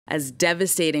As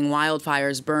devastating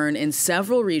wildfires burn in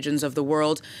several regions of the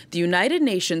world, the United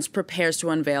Nations prepares to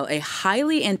unveil a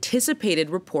highly anticipated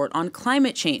report on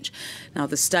climate change. Now,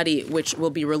 the study, which will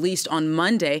be released on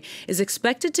Monday, is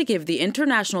expected to give the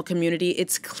international community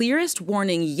its clearest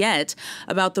warning yet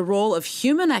about the role of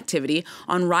human activity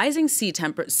on rising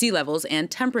sea levels and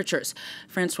temperatures.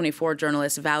 France 24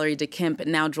 journalist Valerie de Kemp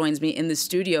now joins me in the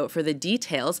studio for the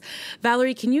details.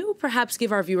 Valerie, can you perhaps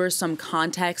give our viewers some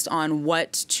context on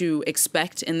what to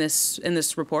expect in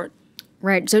this report?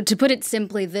 Right. So to put it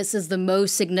simply, this is the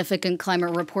most significant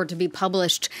climate report to be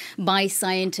published by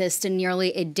scientists in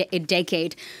nearly a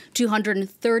decade.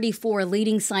 234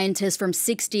 leading scientists from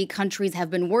 60 countries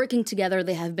have been working together.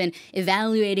 They have been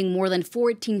evaluating more than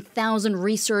 14,000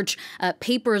 research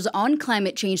papers on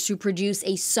climate change to produce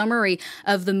a summary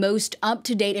of the most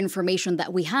up-to-date information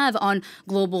that we have on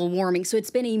global warming. So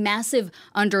it's been a massive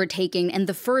undertaking. And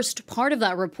the first part of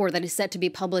that report that is set to be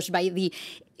published by the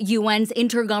UN's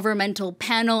Intergovernmental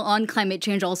Panel on Climate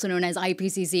Change, also known as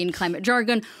IPCC in climate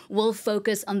jargon, will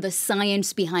focus on the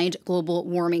science behind global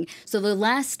warming. So the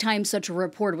last time such a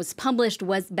report was published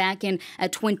was back in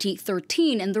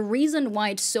 2013. And the reason why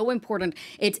it's so important,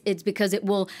 it's because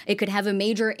it could have a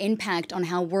major impact on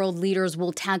how world leaders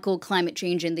will tackle climate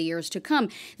change in the years to come.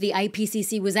 The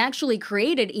IPCC was actually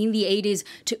created in the 80s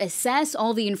to assess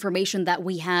all the information that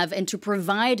we have and to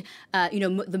provide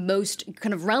the most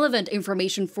kind of relevant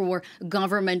information for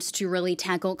governments to really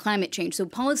tackle climate change. So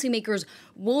policymakers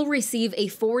will receive a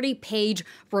 40-page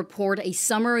report, a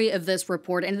summary of this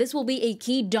report, and this will be a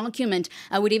key document.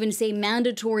 I would even say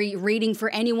mandatory reading for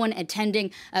anyone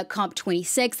attending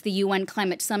COP26, the UN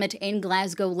Climate Summit in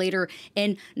Glasgow later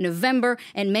in November.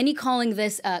 And many calling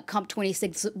this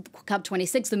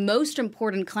COP26 the most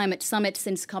important climate summit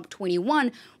since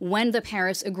COP21, when the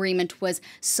Paris Agreement was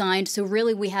signed. So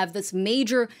really, we have this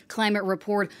major climate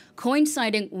report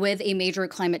coinciding with a major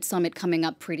climate summit coming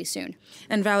up pretty soon.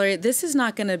 And Valerie, this is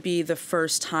not going to be the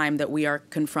first time that we are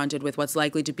confronted with what's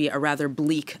likely to be a rather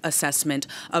bleak assessment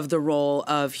of the role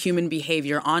of human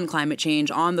behavior on climate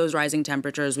change, on those rising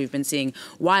temperatures. We've been seeing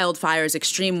wildfires,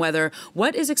 extreme weather.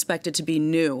 What is expected to be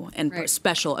new and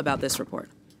special about this report?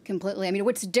 Completely. I mean,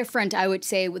 what's different, I would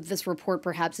say, with this report,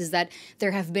 perhaps, is that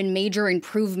there have been major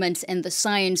improvements in the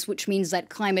science, which means that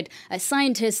climate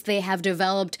scientists, they have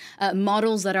developed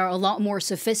models that are a lot more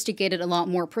sophisticated, a lot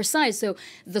more precise. So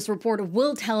this report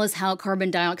will tell us how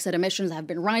carbon dioxide emissions have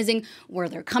been rising, where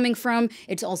they're coming from.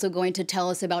 It's also going to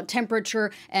tell us about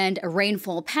temperature and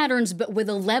rainfall patterns, but with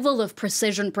a level of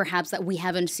precision, perhaps, that we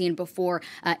haven't seen before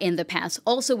in the past.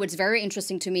 Also, what's very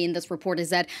interesting to me in this report is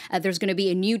that there's going to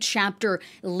be a new chapter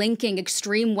linking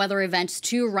extreme weather events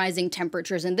to rising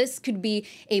temperatures. And this could be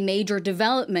a major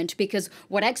development because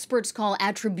what experts call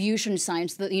attribution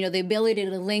science, the ability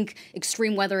to link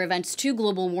extreme weather events to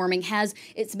global warming,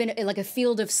 it's been like a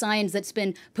field of science that's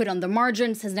been put on the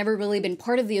margins, has never really been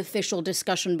part of the official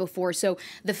discussion before. So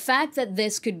the fact that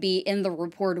this could be in the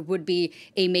report would be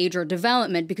a major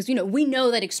development because, we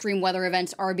know that extreme weather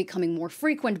events are becoming more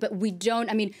frequent, but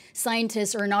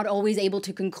scientists are not always able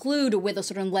to conclude with a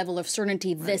certain level of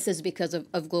certainty this is because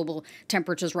of global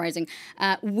temperatures rising.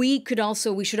 We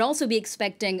should also be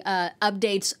expecting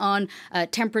updates on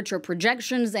temperature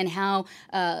projections and how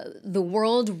the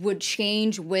world would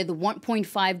change with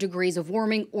 1.5 degrees of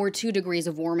warming or 2 degrees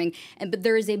of warming. But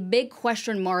there is a big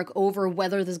question mark over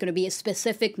whether there's going to be a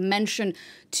specific mention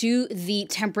to the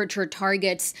temperature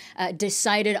targets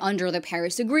decided under the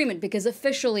Paris Agreement, because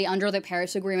officially under the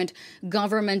Paris Agreement,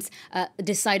 governments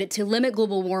decided to limit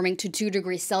global warming to 2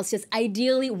 degrees Celsius,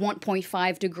 ideally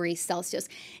 1.5 degrees Celsius.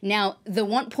 Now, the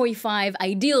 1.5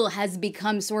 ideal has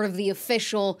become sort of the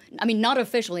official, not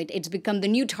officially, it's become the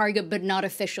new target, but not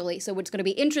officially. So what's going to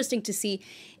be interesting to see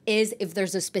is if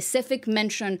there's a specific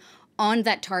mention on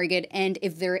that target, and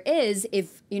if there is,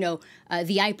 the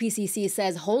IPCC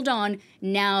says, hold on,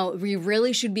 now we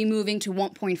really should be moving to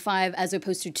 1.5 as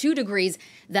opposed to 2 degrees,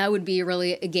 that would be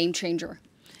really a game changer.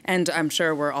 And I'm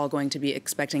sure we're all going to be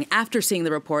expecting, after seeing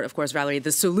the report, of course, Valerie,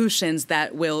 the solutions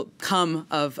that will come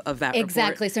of that report.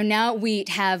 Exactly. So now we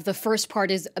have the first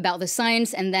part is about the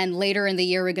science, and then later in the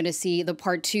year, we're going to see the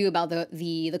part 2 about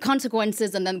the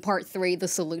consequences, and then part 3, the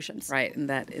solutions. Right. And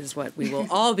that is what we will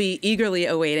all be eagerly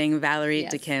awaiting. Valerie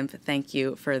de Kemp, thank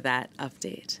you for that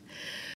update.